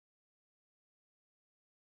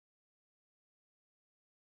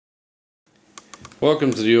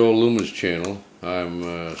Welcome to the old Loomis channel.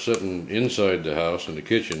 I'm sitting inside the house in the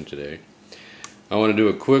kitchen today. I want to do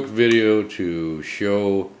a quick video to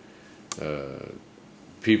show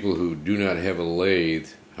people who do not have a lathe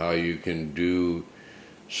how you can do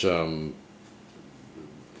some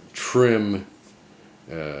trim,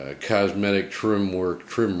 cosmetic trim work,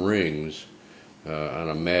 trim rings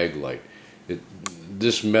on a Maglite.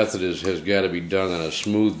 This method has got to be done on a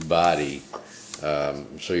smooth body.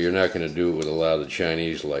 So you're not going to do it with a lot of the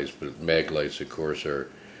Chinese lights, but Maglites, of course, are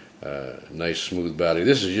nice smooth body.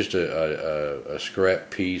 This is just a scrap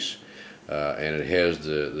piece, and it has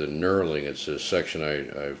the knurling. It's a section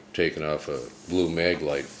I've taken off a blue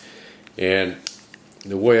Maglite. And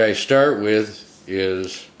the way I start with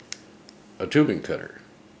is a tubing cutter.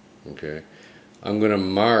 Okay, I'm going to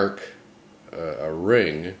mark a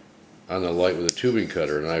ring on the light with a tubing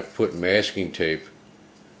cutter, and I've put masking tape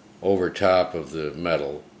over top of the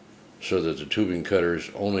metal so that the tubing cutter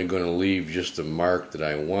is only going to leave just the mark that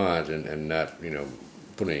I want and not,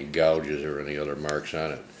 put any gouges or any other marks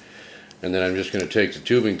on it. And then I'm just going to take the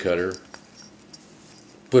tubing cutter,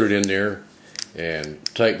 put it in there, and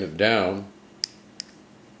tighten it down,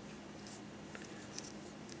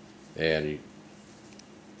 and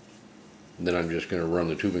then I'm just going to run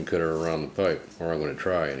the tubing cutter around the pipe, or I'm going to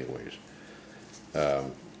try anyways.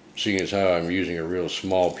 Seeing as how I'm using a real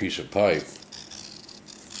small piece of pipe,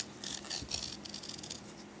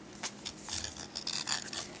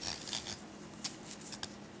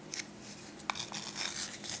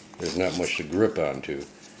 there's not much to grip onto.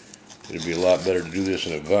 It'd be a lot better to do this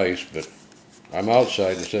in a vise, but I'm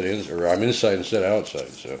outside instead of I'm inside instead of outside,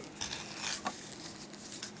 so.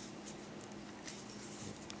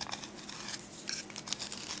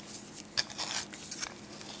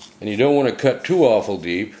 And you don't want to cut too awful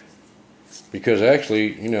deep, because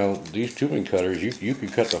actually, these tubing cutters, you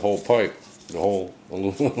could cut the whole pipe, the whole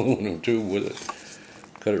aluminum tube with it.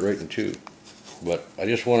 Cut it right in two. But I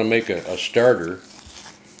just want to make a starter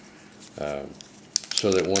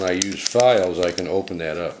so that when I use files, I can open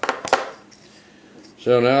that up.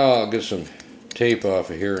 So now I'll get some tape off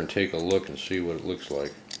of here and take a look and see what it looks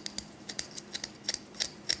like.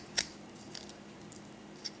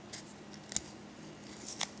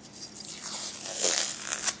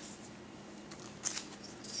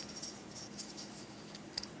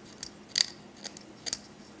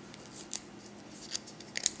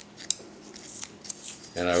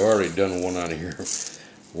 And I've already done one on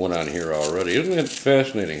here already. Isn't it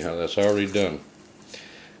fascinating how that's already done?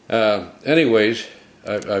 Anyways,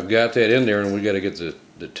 I've got that in there, and we got to get the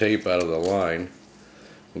tape out of the line.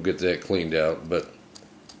 We'll get that cleaned out. But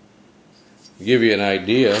to give you an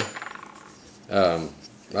idea, I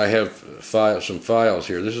have some files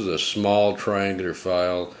here. This is a small triangular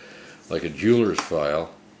file, like a jeweler's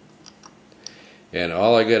file. And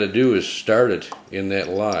all I got to do is start it in that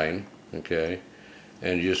line, okay?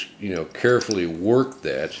 And just, carefully work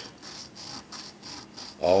that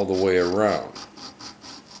all the way around.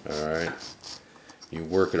 Alright? You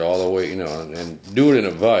work it all the way, and do it in a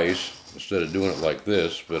vise instead of doing it like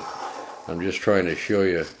this, but I'm just trying to show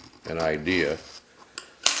you an idea.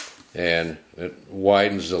 And it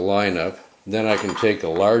widens the line up. Then I can take a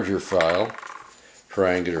larger file,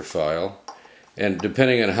 triangular file, and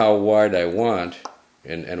depending on how wide I want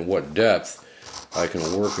and what depth, I can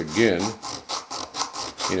work again,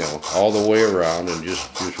 all the way around, and just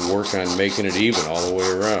work on making it even all the way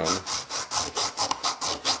around,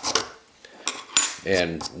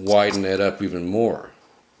 and widen that up even more.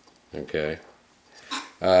 Okay.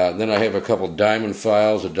 Then I have a couple diamond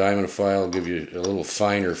files. A diamond file will give you a little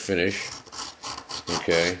finer finish.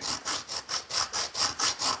 Okay.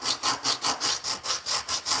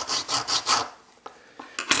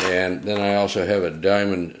 And then I also have a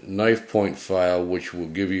diamond knife point file, which will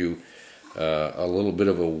give you a little bit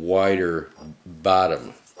of a wider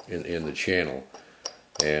bottom in the channel,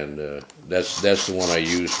 and that's the one I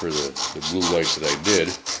use for the blue light that I did,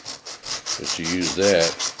 is to use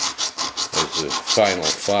that as the final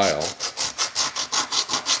file.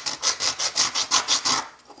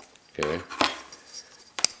 Okay,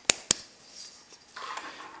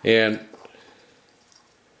 and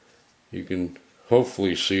you can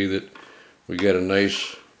hopefully see that we got a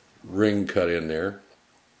nice ring cut in there.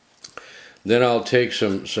 Then I'll take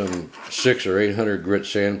some 600 or 800 grit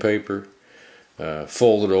sandpaper,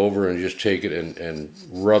 fold it over, and just take it and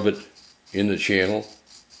rub it in the channel,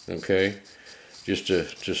 okay, just to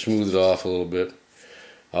smooth it off a little bit.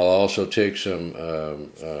 I'll also take some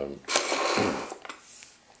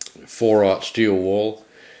 4/0 steel wool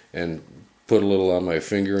and put a little on my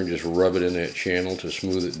finger and just rub it in that channel to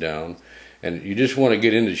smooth it down. And you just want to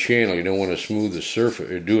get in the channel. You don't want to smooth the surface,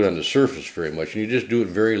 or do it on the surface very much. And you just do it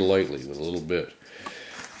very lightly with a little bit.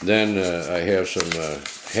 Then I have some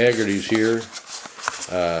Haggerty's here,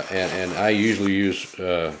 and I usually use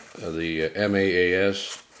the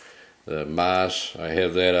MAAS, the MAS. I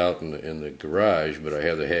have that out in the garage, but I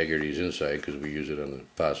have the Haggerty's inside because we use it on the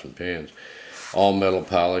pots and pans. All metal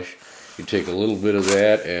polish. You take a little bit of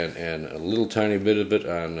that and a little tiny bit of it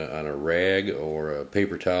on a rag or a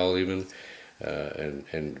paper towel even,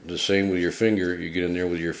 and the same with your finger. You get in there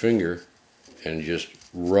with your finger and just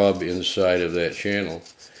rub inside of that channel,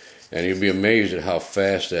 and you'll be amazed at how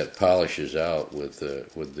fast that polishes out with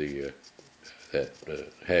that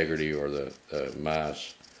Haggerty or the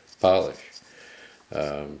MAS polish.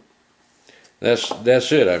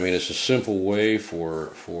 That's it. I mean, it's a simple way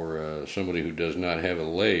for somebody who does not have a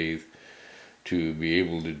lathe to be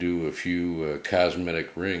able to do a few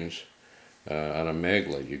cosmetic rings on a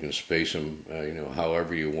Maglite. You can space them,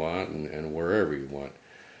 however you want and wherever you want.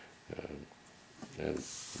 And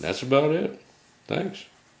that's about it. Thanks.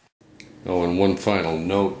 Oh, and one final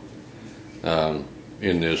note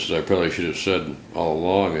in this, I probably should have said all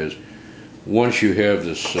along, is once you have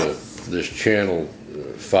this channel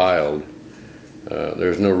filed,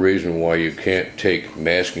 there's no reason why you can't take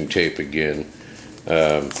masking tape again,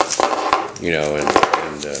 and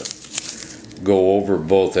go over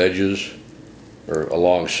both edges or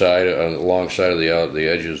alongside of the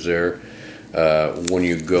edges there when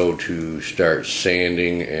you go to start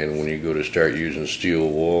sanding and when you go to start using steel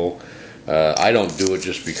wool. I don't do it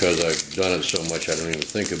just because I've done it so much I don't even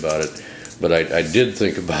think about it, but I did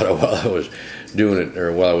think about it while I was doing it,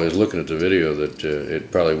 or while I was looking at the video, that it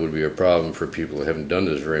probably would be a problem for people who haven't done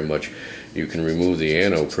this very much. You can remove the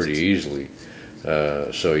anode pretty easily.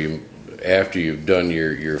 So after you've done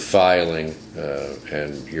your filing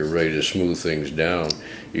and you're ready to smooth things down,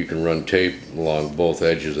 you can run tape along both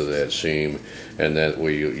edges of that seam, and that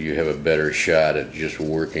way you have a better shot at just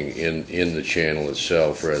working in the channel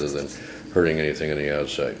itself rather than hurting anything on the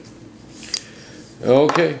outside.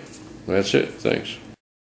 Okay, that's it. Thanks.